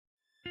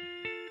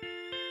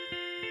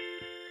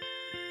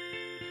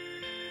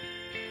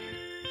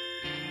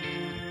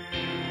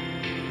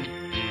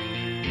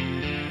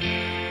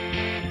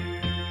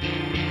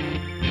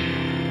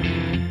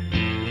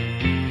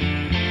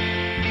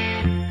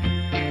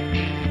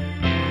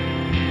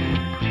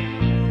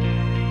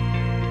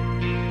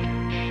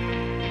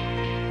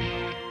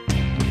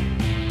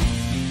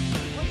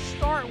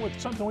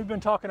Something we've been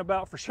talking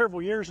about for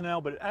several years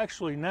now, but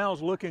actually now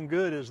is looking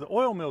good, is the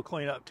oil mill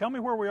cleanup. Tell me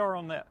where we are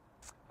on that.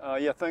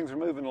 Yeah, things are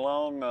moving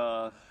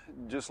along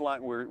just like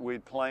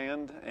we'd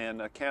planned,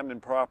 and Camden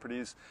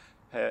Properties,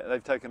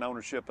 they've taken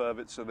ownership of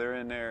it, so they're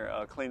in there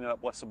cleaning up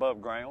what's above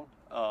ground,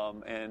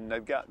 and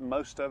they've got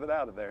most of it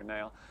out of there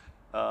now.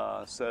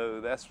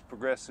 So that's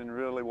progressing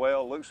really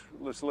well.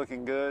 Looks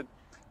looking good.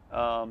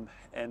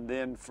 And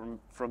then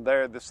from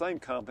there, the same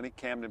company,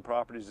 Camden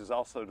Properties, is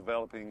also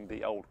developing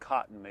the old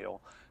cotton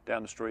mill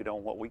down the street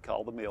on what we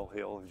call the Mill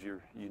Hill, as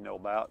you know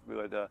about.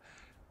 But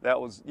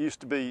that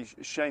used to be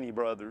Cheney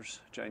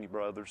Brothers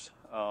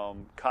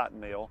cotton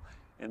mill,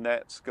 and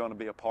that's going to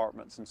be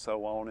apartments and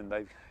so on. And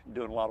they're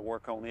doing a lot of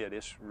work on it.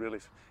 It's really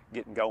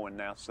getting going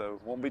now, so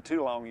it won't be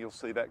too long you'll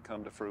see that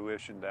come to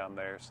fruition down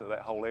there. So that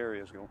whole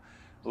area is going,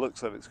 the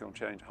looks of it's going to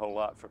change a whole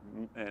lot,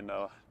 and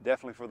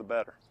definitely for the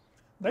better.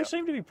 They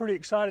seem to be pretty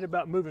excited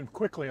about moving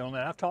quickly on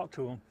that. I've talked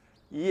to them.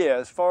 Yeah,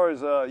 as far as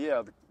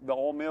the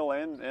oil mill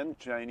and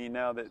Cheney,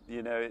 now that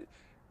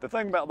the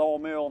thing about the oil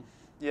mill,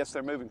 yes,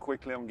 they're moving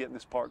quickly on getting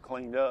this part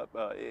cleaned up.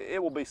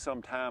 It will be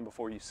some time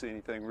before you see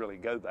anything really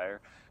go there.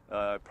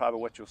 Probably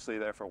what you'll see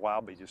there for a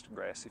while will be just a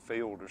grassy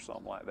field or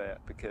something like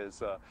that,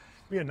 because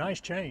be a nice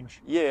change.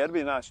 Yeah, it'll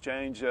be a nice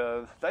change.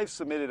 They've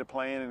submitted a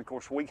plan, and of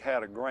course we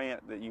had a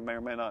grant that you may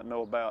or may not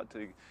know about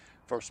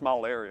for a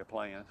small area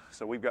plan.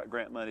 So we've got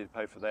grant money to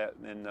pay for that,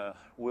 and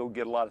we'll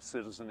get a lot of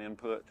citizen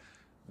input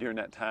during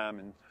that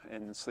time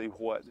and see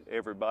what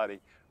everybody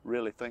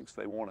really thinks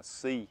they want to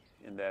see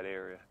in that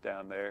area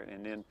down there.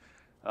 And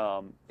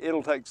then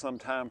it'll take some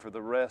time for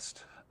the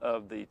rest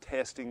of the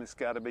testing that's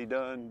got to be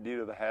done due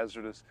to the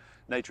hazardous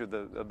nature of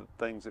the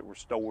things that were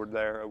stored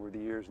there over the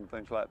years and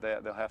things like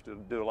that. They'll have to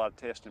do a lot of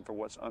testing for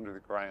what's under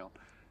the ground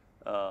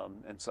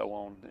and so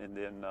on, and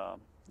then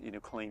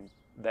clean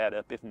that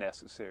up if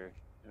necessary,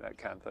 that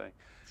kind of thing.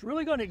 It's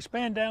really going to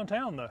expand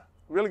downtown, though.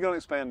 Really going to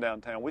expand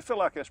downtown. We feel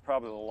like that's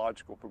probably the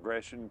logical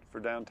progression for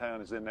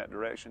downtown, is in that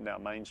direction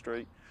down Main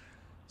Street.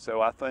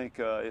 So I think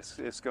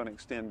it's going to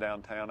extend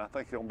downtown. I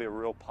think it'll be a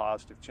real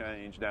positive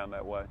change down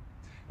that way.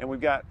 And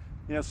we've got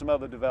some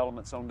other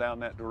developments on down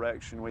that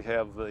direction. We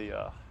have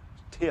the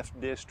TIF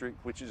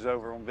district, which is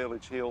over on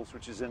Village Hills,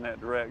 which is in that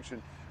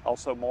direction.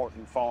 Also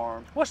Morton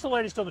Farm. What's the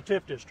latest on the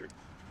TIF district?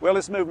 Well,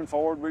 it's moving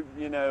forward.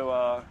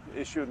 We're,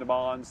 issuing the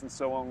bonds and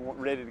so on,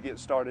 ready to get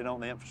started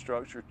on the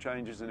infrastructure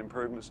changes and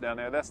improvements down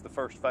there. That's the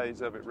first phase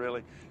of it,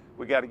 really.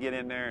 We got to get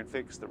in there and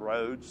fix the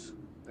roads,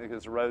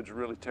 because the roads are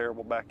really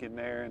terrible back in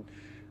there, and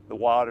the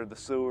water, the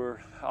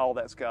sewer, all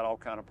that's got all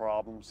kind of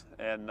problems.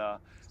 And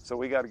so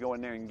we got to go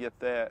in there and get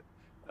that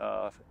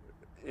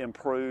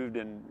improved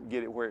and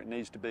get it where it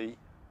needs to be,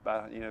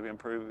 by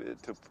improve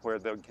it to where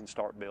they can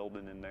start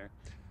building in there.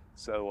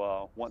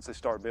 So once they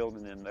start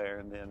building in there,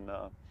 and then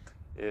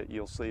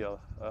you'll see a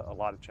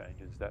lot of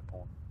changes at that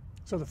point.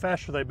 So the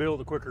faster they build,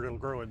 the quicker it'll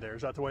grow in there.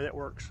 Is that the way that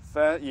works?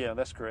 Yeah,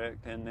 that's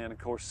correct. And then, of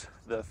course,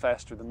 the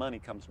faster the money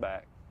comes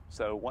back.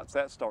 So once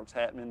that starts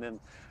happening, then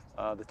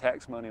the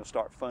tax money will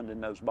start funding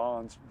those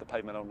bonds, the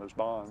payment on those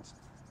bonds,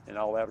 and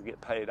all that will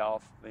get paid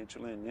off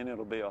eventually. And then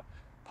it'll be a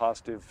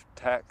positive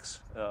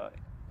tax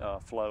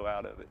flow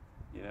out of it,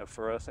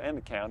 for us and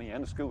the county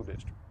and the school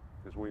district,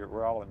 because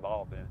we're all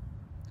involved in it.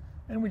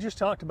 And we just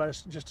talked about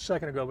it just a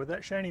second ago, but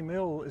that Cheney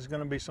Mill is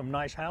going to be some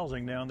nice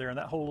housing down there, and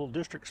that whole little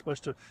district's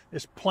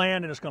it's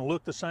planned and it's going to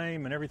look the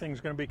same, and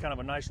everything's going to be kind of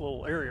a nice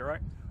little area,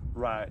 right?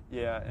 Right,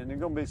 yeah, and there's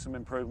going to be some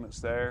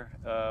improvements there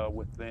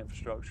with the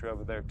infrastructure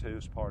over there too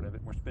as part of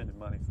it. We're spending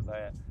money for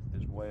that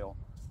as well.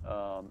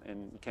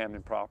 And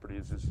Camden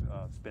Properties is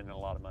spending a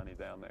lot of money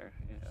down there,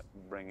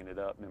 bringing it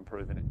up and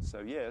improving it. So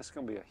yeah, it's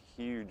going to be a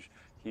huge,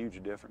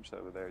 huge difference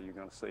over there. You're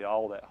going to see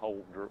all that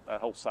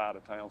whole side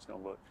of town is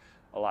going to look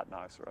a lot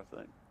nicer, I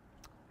think.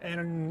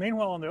 And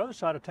meanwhile, on the other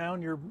side of town,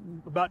 you're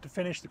about to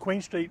finish the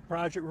Queen Street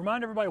project.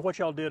 Remind everybody what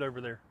y'all did over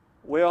there.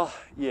 Well,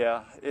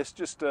 yeah, it's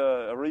just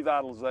a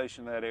revitalization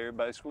of that area,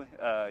 basically.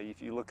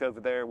 If you look over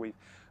there, we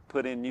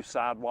put in new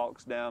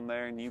sidewalks down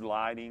there, new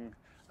lighting,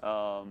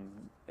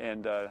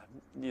 and a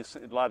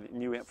lot of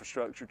new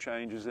infrastructure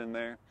changes in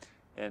there,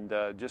 and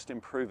just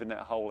improving that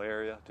whole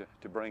area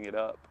to bring it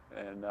up.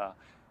 And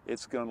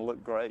it's going to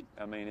look great.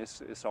 I mean,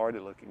 it's already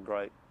looking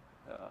great.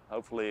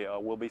 Hopefully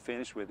we'll be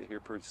finished with it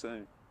here pretty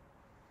soon.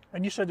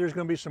 And you said there's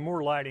going to be some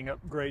more lighting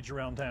upgrades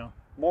around town.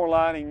 More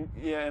lighting,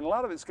 yeah, and a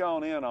lot of it's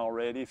gone in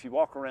already. If you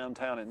walk around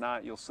town at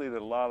night, you'll see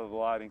that a lot of the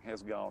lighting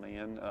has gone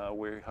in.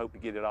 We hope to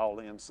get it all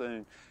in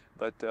soon.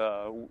 But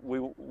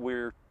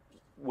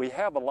we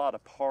have a lot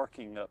of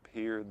parking up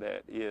here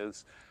that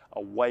is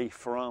away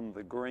from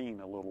the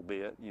green a little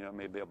bit,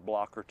 maybe a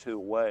block or two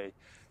away.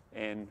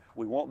 And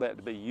we want that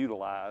to be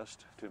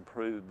utilized to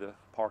improve the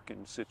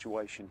parking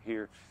situation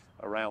here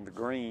around the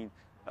green,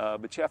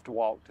 but you have to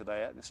walk to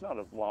that. It's not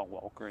a long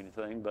walk or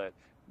anything, but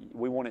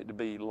we want it to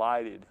be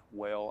lighted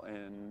well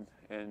and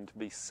to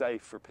be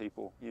safe for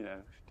people,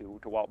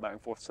 to walk back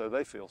and forth, so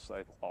they feel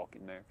safe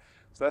walking there.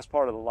 So that's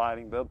part of the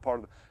lighting. The other part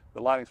of the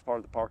lighting is part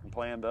of the parking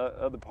plan. The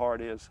other part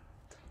is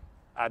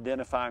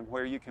identifying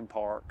where you can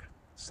park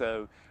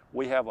So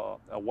we have a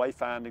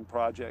wayfinding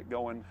project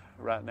going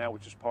right now,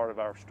 which is part of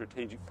our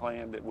strategic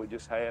plan that we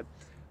just had,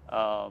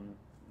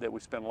 that we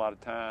spent a lot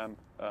of time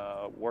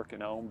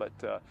working on.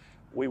 But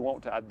we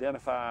want to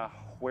identify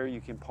where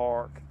you can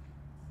park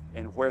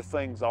and where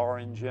things are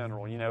in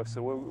general, you know.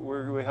 So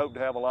we hope to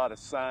have a lot of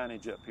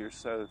signage up here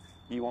so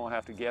you won't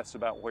have to guess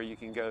about where you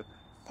can go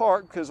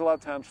park, because a lot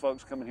of times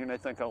folks come in here and they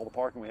think all the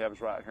parking we have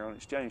is right here on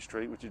Exchange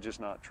Street, which is just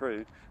not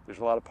true. There's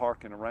a lot of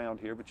parking around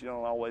here, but you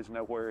don't always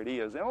know where it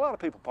is. And a lot of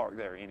people park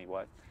there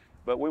anyway.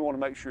 But we want to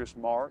make sure it's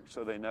marked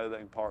so they know they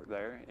can park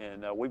there.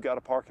 And we've got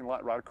a parking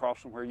lot right across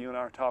from where you and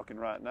I are talking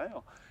right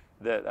now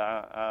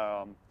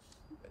that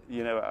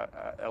you know,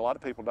 a lot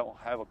of people don't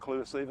have a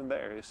clue it's even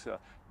there. It's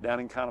down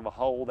in kind of a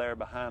hole there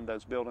behind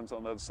those buildings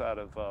on the other side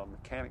of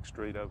Mechanic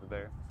Street over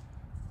there.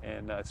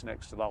 And it's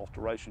next to the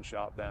alteration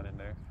shop down in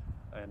there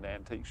and the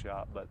antique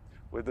shop. But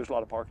there's a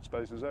lot of parking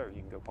spaces there you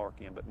can go park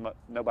in, but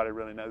nobody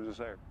really knows it's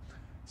there.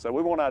 So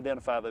we want to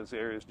identify those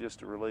areas just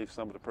to relieve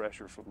some of the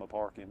pressure from the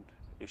parking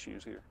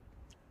issues here.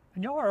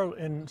 And y'all are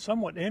in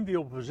somewhat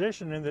enviable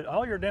position in that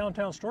all your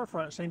downtown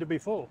storefronts seem to be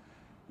full.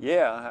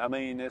 Yeah, I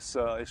mean, it's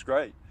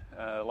great.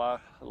 A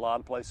lot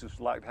of places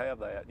like to have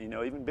that. You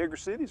know, even bigger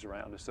cities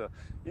around us.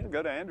 You know,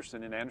 go to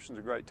Anderson, and Anderson's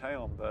a great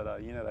town,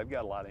 but you know, they've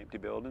got a lot of empty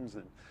buildings,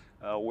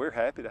 and we're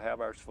happy to have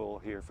ours full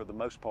here for the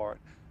most part.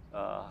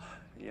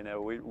 You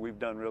know, we've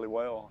done really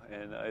well,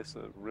 and it's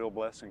a real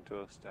blessing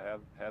to us to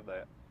have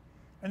that.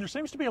 And there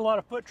seems to be a lot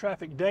of foot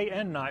traffic day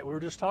and night. We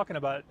were just talking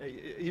about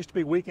it used to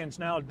be weekends.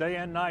 Now day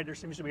and night there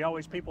seems to be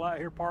always people out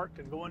here parked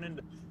and going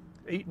into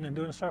eating and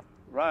doing stuff.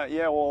 Right.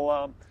 Yeah.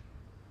 Well,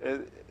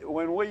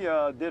 when we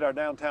did our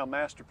downtown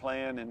master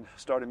plan and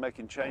started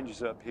making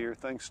changes up here,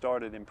 things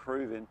started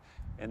improving.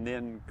 And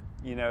then,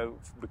 you know,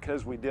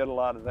 because we did a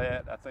lot of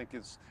that, I think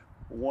it's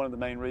one of the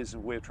main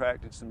reasons we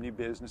attracted some new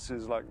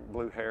businesses like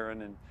Blue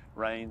Heron and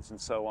Rains and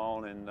so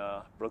on, and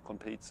Brooklyn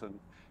Pizza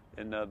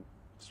and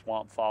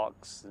Swamp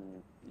Fox,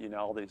 and you know,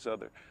 all these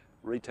other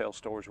retail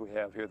stores we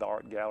have here, the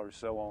art gallery,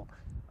 so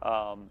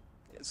on.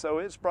 So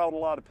it's brought a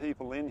lot of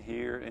people in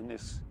here, and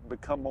it's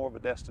become more of a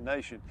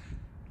destination.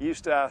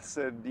 I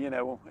said, you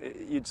know,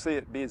 you'd see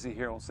it busy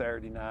here on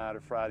Saturday night or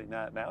Friday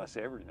night. Now it's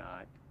every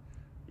night.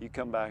 You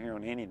come by here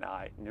on any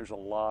night, and there's a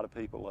lot of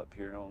people up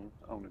here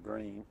on the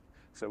green.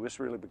 So it's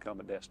really become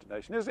a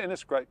destination. And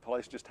it's a great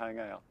place just to hang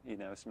out. You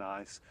know, it's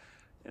nice.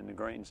 And the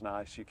green's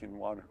nice. You can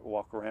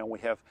walk around. We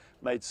have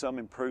made some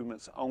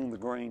improvements on the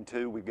green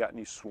too. We've got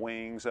new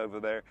swings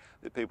over there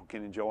that people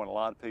can enjoy. And a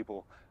lot of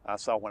people, I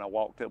saw when I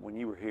walked up when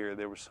you were here,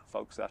 there was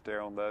folks out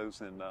there on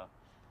those. And,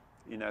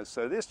 you know,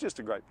 so it's just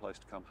a great place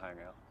to come hang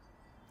out.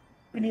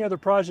 Any other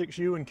projects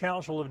you and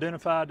council have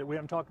identified that we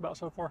haven't talked about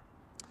so far?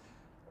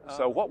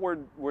 So what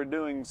we're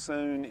doing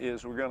soon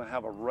is we're going to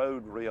have a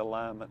road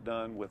realignment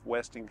done with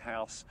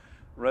Westinghouse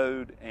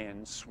Road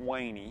and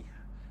Swaney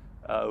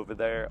over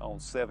there on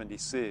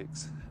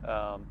 76.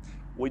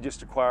 We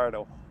just acquired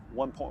a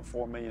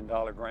 $1.4 million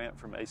grant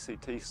from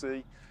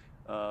ACTC.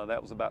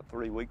 That was about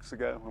 3 weeks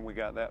ago when we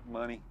got that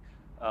money.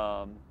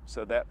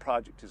 So that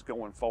project is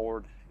going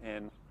forward,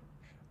 and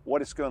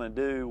what it's going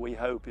to do, we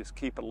hope, is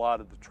keep a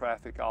lot of the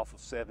traffic off of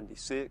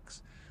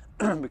 76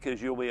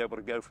 because you'll be able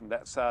to go from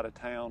that side of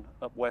town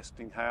up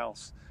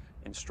Westinghouse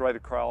and straight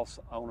across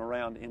on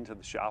around into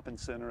the shopping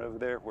center over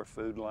there where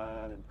Food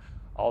Line and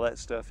all that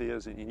stuff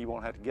is, and you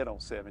won't have to get on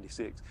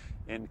 76.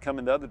 And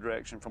coming the other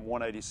direction from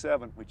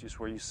 187, which is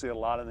where you see a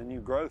lot of the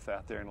new growth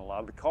out there and a lot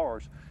of the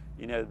cars,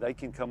 you know, they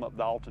can come up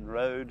Dalton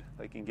Road,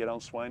 they can get on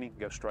Swaney,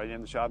 go straight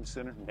into the shopping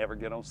center, never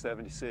get on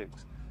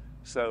 76.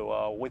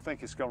 So we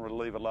think it's going to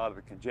relieve a lot of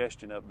the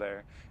congestion up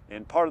there.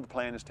 And part of the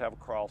plan is to have a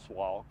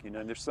crosswalk. You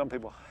know, and there's some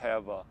people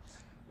have,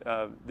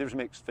 there's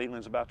mixed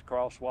feelings about the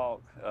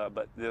crosswalk,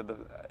 but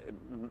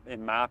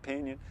in my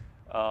opinion,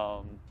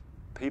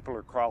 people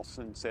are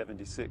crossing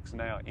 76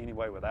 now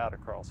anyway without a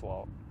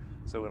crosswalk.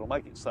 So it'll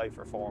make it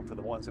safer for them, for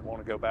the ones that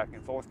want to go back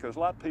and forth, because a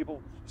lot of people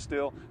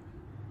still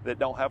that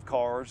don't have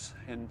cars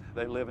and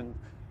they live in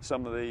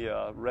some of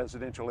the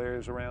residential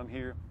areas around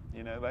here,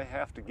 you know, they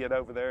have to get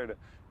over there to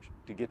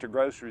get their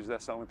groceries.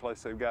 That's the only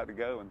place they've got to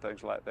go and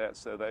things like that.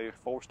 So they're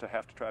forced to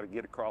have to try to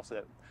get across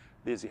that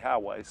busy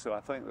highway. So I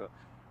think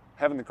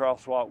having the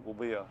crosswalk will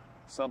be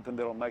something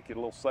that'll make it a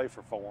little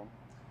safer for them,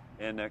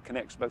 and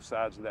connects both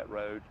sides of that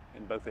road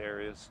in both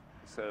areas.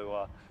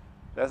 So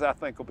that, I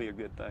think, will be a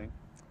good thing.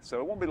 So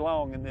it won't be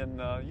long, and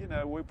then you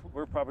know,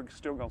 we're probably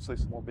still going to see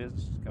some more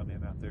businesses come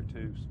in out there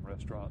too, some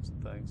restaurants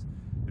and things.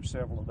 There's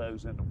several of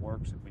those in the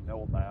works that we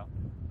know about,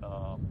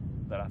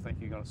 but I think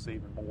you're going to see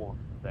even more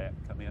of that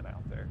come in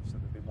out there. So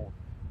there'll be more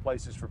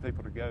places for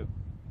people to go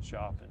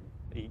shop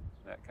and eat,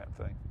 that kind of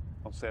thing,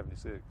 on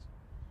 76.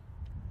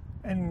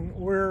 And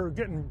we're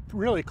getting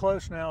really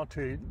close now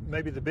to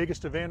maybe the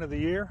biggest event of the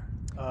year.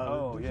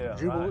 Oh yeah,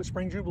 right.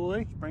 Spring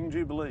Jubilee. Spring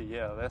Jubilee,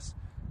 yeah, that's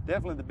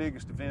definitely the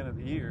biggest event of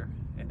the year,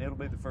 and it'll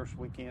be the first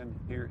weekend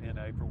here in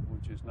April,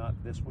 which is not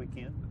this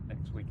weekend, but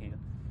next weekend.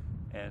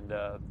 And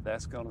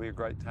that's going to be a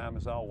great time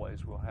as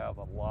always. We'll have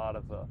a lot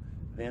of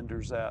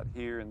vendors out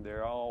here, and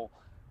they're all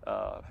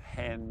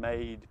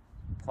handmade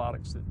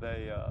products that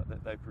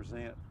they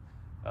present.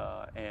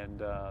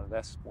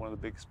 That's one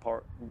of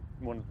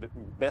the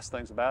best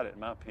things about it, in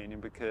my opinion,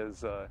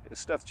 because it's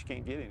stuff that you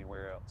can't get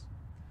anywhere else.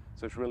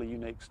 So it's really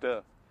unique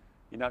stuff.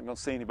 You're not going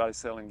to see anybody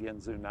selling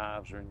Ginzu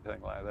knives or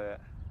anything like that.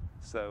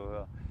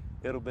 So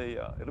it'll be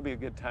a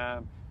good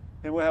time,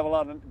 and we'll have a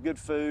lot of good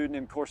food.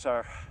 And of course,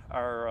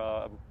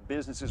 our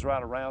businesses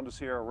right around us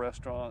here, our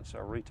restaurants,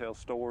 our retail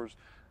stores.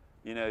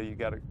 You know, you've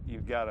got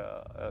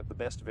the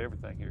best of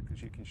everything here,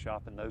 because you can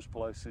shop in those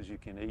places, you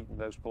can eat in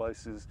those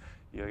places.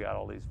 You got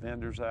all these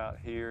vendors out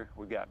here.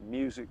 We got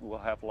music. We'll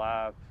have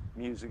live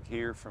music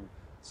here from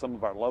some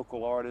of our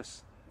local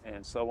artists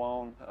and so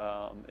on.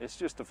 It's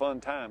just a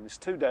fun time. It's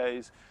 2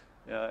 days.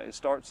 It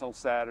starts on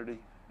Saturday,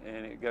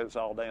 and it goes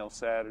all day on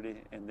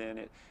Saturday, and then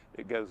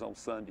it goes on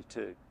Sunday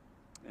too,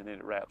 and then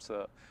it wraps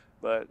up.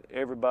 But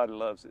everybody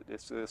loves it.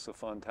 It's a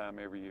fun time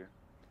every year.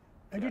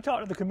 Have you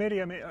talked to the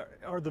committee? I mean,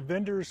 are the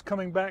vendors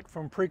coming back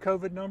from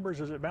pre-COVID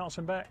numbers? Is it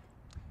bouncing back?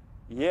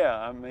 Yeah,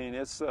 I mean,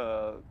 it's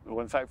well,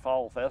 in fact,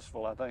 Fall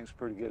Festival, I think, is a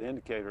pretty good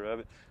indicator of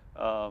it.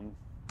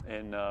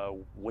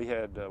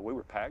 We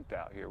were packed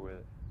out here with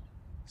it.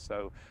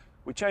 So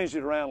we changed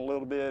it around a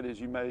little bit, as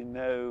you may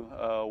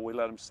know. We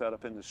let them set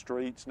up in the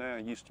streets now.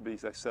 It used to be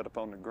they set up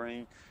on the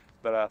green,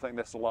 but I think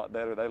that's a lot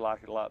better. They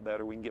like it a lot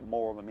better. We can get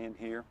more of them in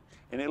here,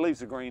 and it leaves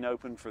the green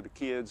open for the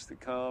kids to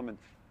come and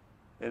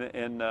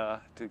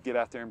to get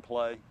out there and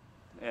play.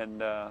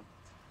 And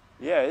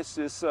yeah,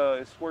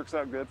 it works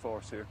out good for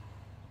us here.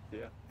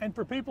 Yeah. And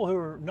for people who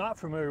are not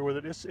familiar with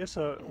it, it's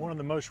one of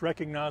the most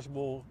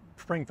recognizable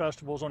spring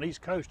festivals on the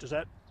East Coast. Is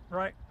that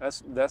right?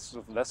 That's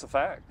a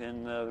fact,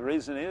 and the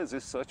reason is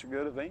it's such a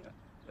good event.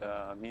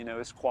 You know,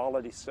 it's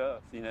quality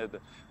stuff. You know,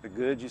 the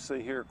goods you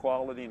see here are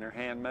quality, and they're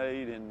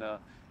handmade, and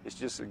it's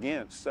just,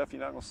 again, stuff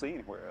you're not going to see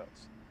anywhere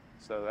else.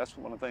 So that's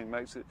one of the things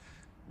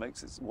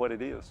makes it what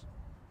it is.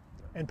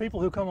 And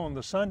people who come on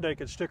the Sunday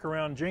could stick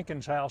around.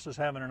 Jenkins' house is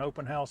having an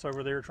open house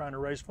over there, trying to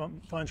raise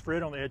funds for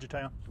it on the edge of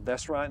town.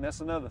 That's right, and that's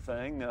another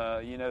thing.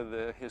 You know,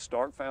 the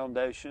Historic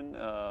Foundation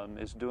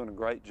is doing a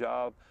great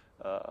job.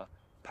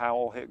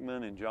 Powell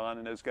Hickman and John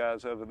and those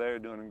guys over there are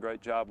doing a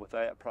great job with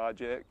that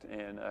project,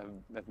 and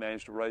have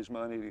managed to raise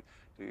money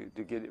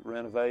to get it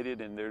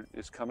renovated, and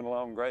it's coming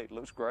along great. It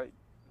looks great.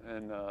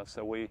 And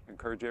so we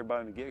encourage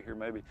everybody to get here,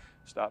 maybe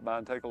stop by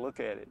and take a look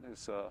at it.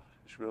 It's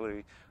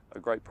really a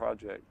great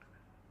project.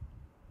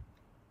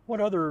 What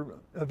other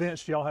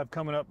events do y'all have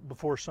coming up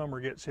before summer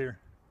gets here?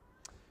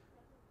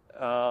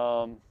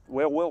 Well,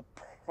 we'll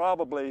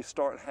probably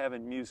start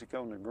having music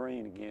on the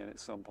green again at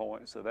some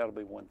point, so that'll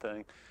be one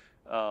thing.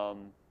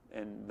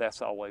 And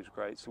that's always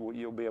great. So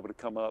you'll be able to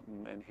come up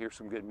and hear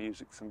some good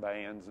music, some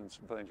bands and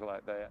some things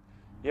like that.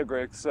 Yeah,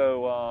 Greg.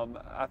 So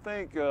I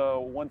think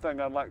one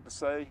thing I'd like to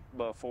say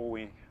before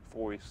we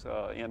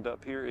end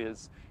up here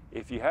is,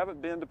 if you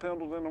haven't been to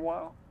Pendleton in a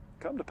while,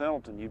 come to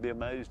Pendleton. You'd be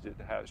amazed at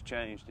how it's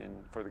changed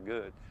for the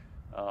good.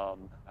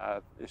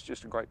 It's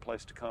just a great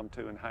place to come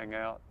to and hang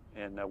out,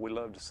 and we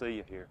love to see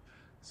you here.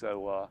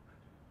 So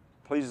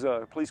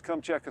please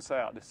come check us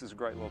out. This is a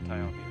great little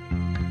town here.